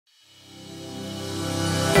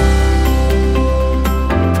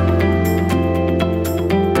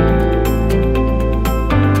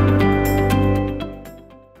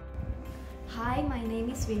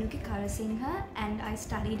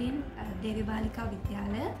Balika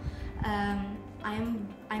Vidyalaya. I'm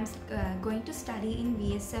going to study in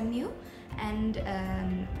VSMU, and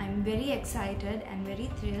I'm very excited and very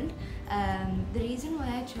thrilled. The reason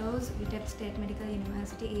why I chose Vitebsk State Medical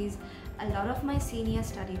University is a lot of my seniors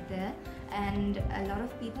studied there, and a lot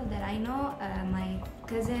of people that I know, my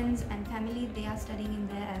cousins and family, they are studying in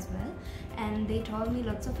there as well, and they told me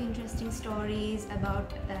lots of interesting stories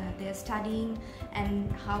about their studying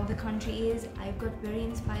and how the country is. I got very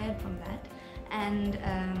inspired from that, and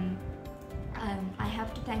I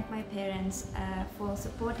have to thank my parents for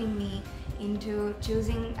supporting me into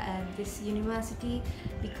choosing this university,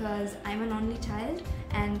 because I'm an only child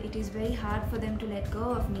and it is very hard for them to let go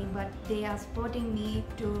of me, but they are supporting me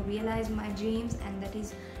to realize my dreams, and that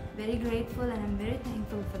is very grateful, and I'm very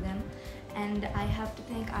thankful for them. And I have to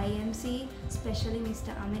thank IMC, especially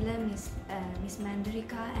Mr. Amila, Miss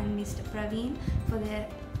Mandarika and Mr. Praveen for their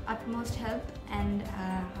utmost help, and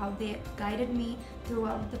how they guided me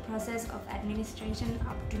throughout the process of administration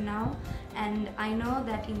up to now. And I know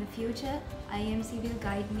that in the future IMC will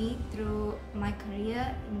guide me through my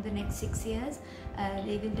career in the next 6 years.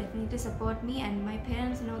 They will definitely support me, and my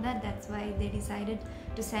parents know that. That's why they decided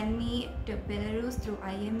to send me to Belarus through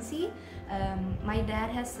IMC. My dad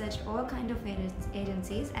has searched all kind of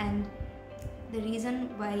agencies, and the reason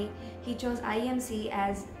why he chose IMC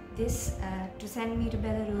as this to send me to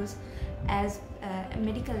Belarus as a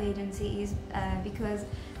medical agency is because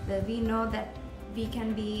we know that we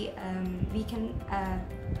can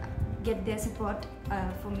get their support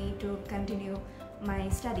for me to continue my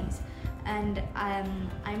studies. And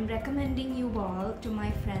I'm recommending you all to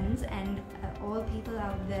my friends and all people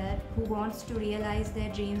out there who wants to realize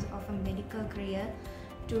their dreams of a medical career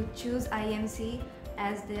to choose IMC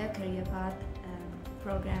as their career path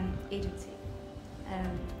program agency.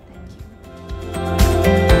 Thank you.